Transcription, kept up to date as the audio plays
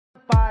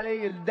party,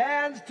 you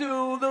dance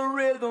to the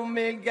rhythm,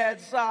 it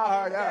gets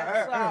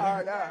harder.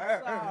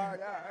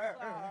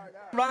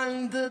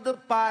 Run to the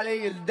party,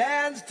 you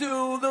dance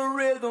to the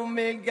rhythm,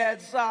 it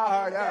gets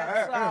harder.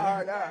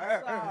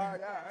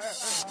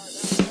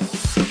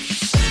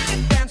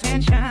 Dance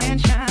and shine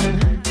and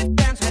shine,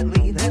 dance and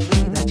lead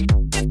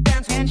that,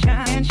 dance and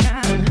shine and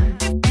shine,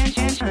 dance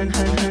and shine,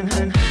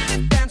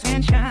 dance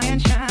and shine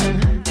and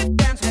shine,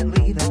 dance and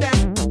lead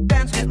that,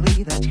 dance and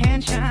lead that,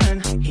 and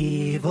shine.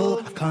 Evil,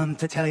 I've come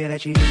to tell you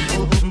that you're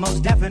evil,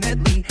 most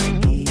definitely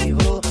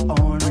evil.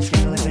 Ornery,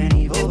 scandalous and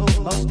evil,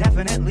 most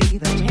definitely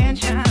the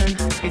tension.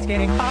 It's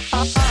getting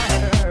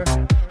harder.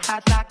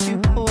 I'd like to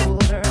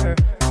hold her.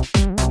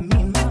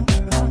 Me and my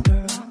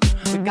girl,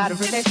 we got a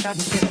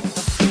relationship.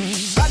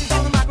 Riding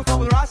on the microphone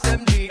with Ross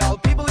MG. All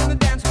people in the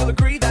dance will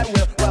agree that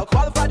we're well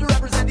qualified to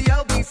represent the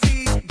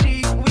LBC.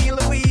 G, we,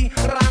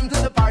 run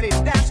to the party,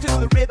 dance to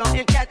the rhythm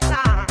and catch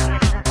time.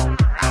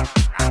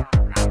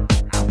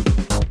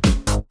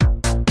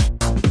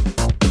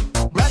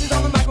 Riding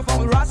on the microphone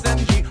with Ross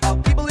MG. All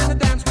people in the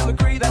dance will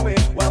agree that we're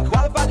well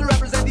qualified to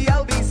represent the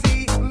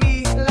LBC.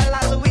 Me,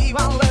 we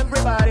want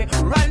everybody.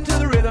 Riding to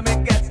the rhythm,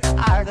 it gets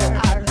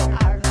harder.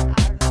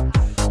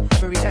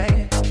 Every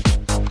day.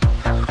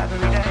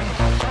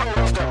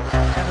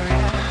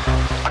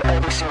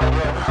 ABC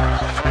Radio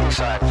from the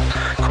side.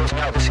 Closing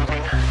out this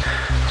evening.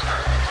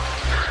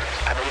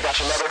 I know you got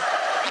your lover.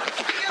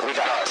 We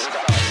got us.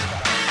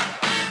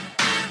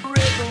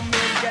 Rhythm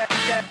and get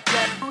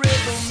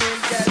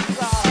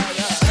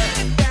harder.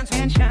 Dance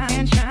and shine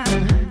and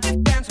shine.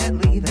 Dance and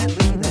lead that.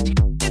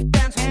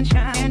 Dance and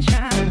shine and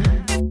shine.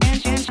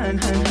 Dance and shine.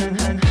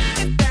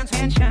 Dance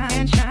and shine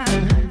and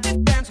shine.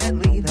 Dance and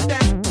lead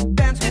that.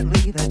 Dance and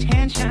lead that.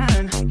 And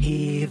shine.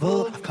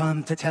 Evil, I've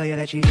come to tell you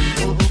that you're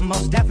evil,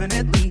 most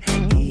definitely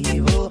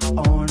evil.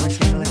 Ornery,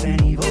 scandalous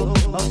and evil,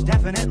 most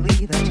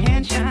definitely the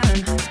tension.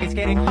 It's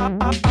getting hot.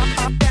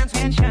 Dance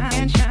and shine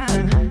and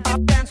shine.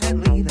 Dance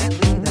and lead that.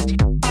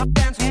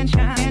 Dance and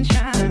shine and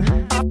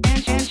shine.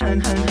 Dance and shine.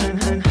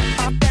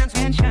 Dance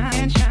and shine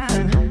and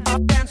shine.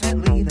 Dance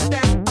and lead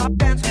that.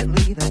 Dance and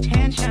lead the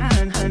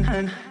tension.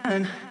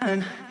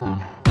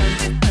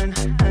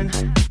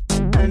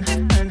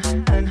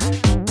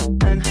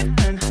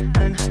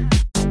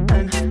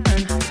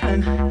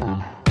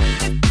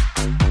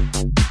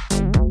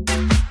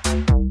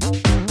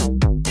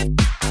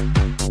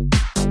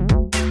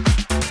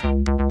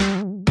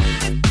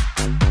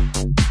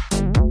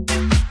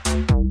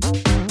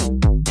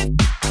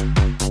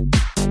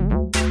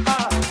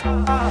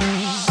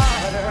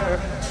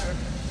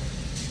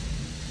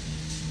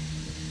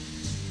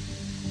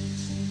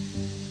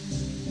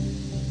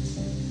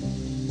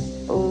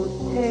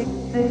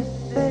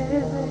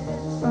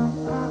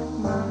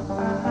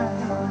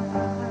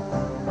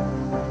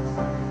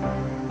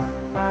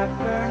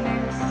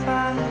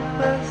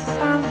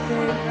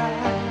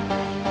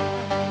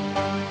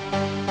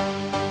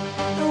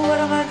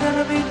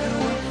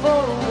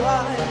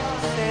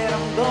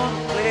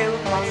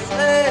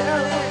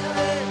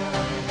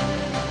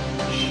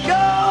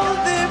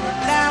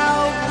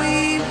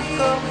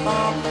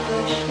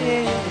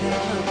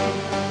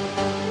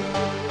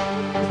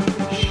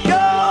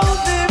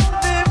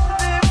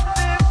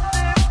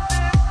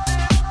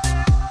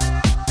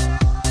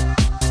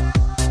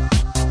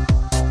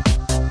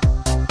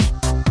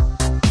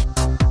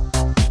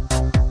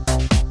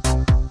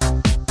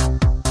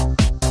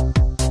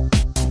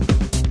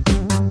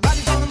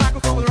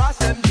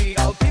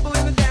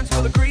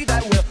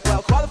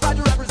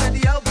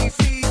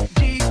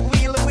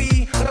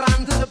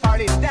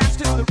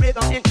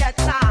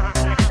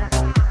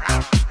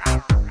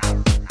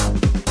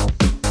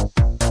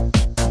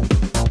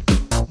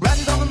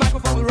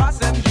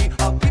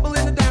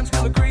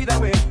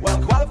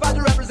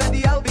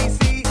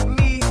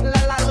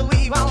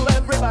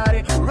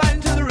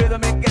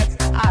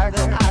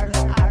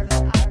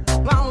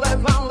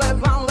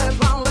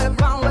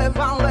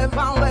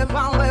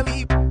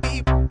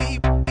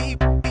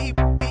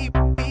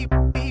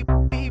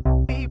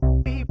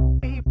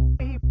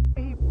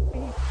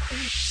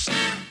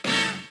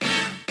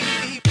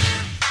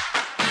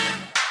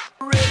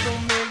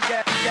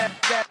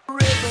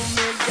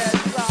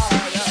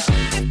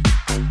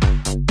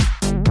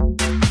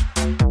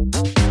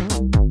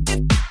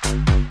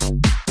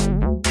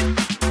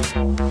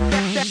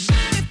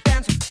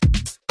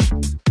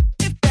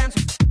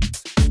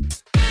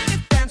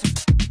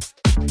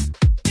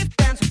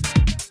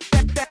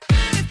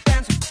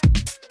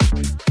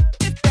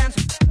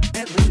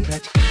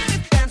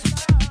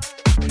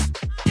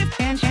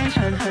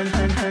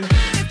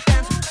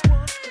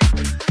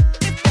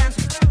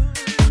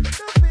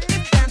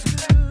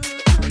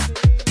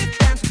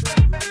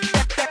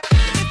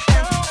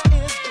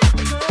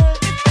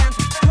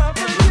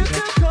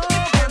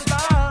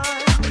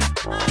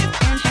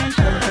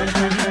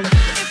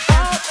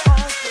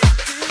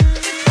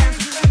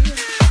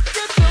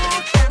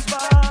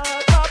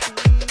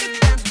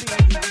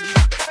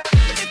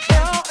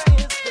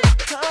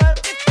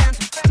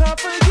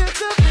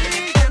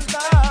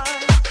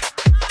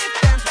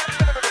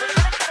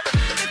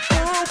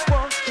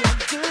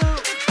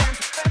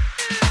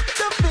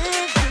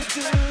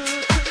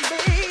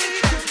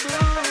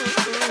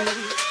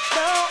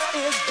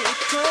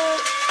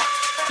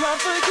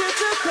 you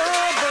to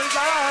come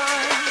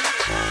alive.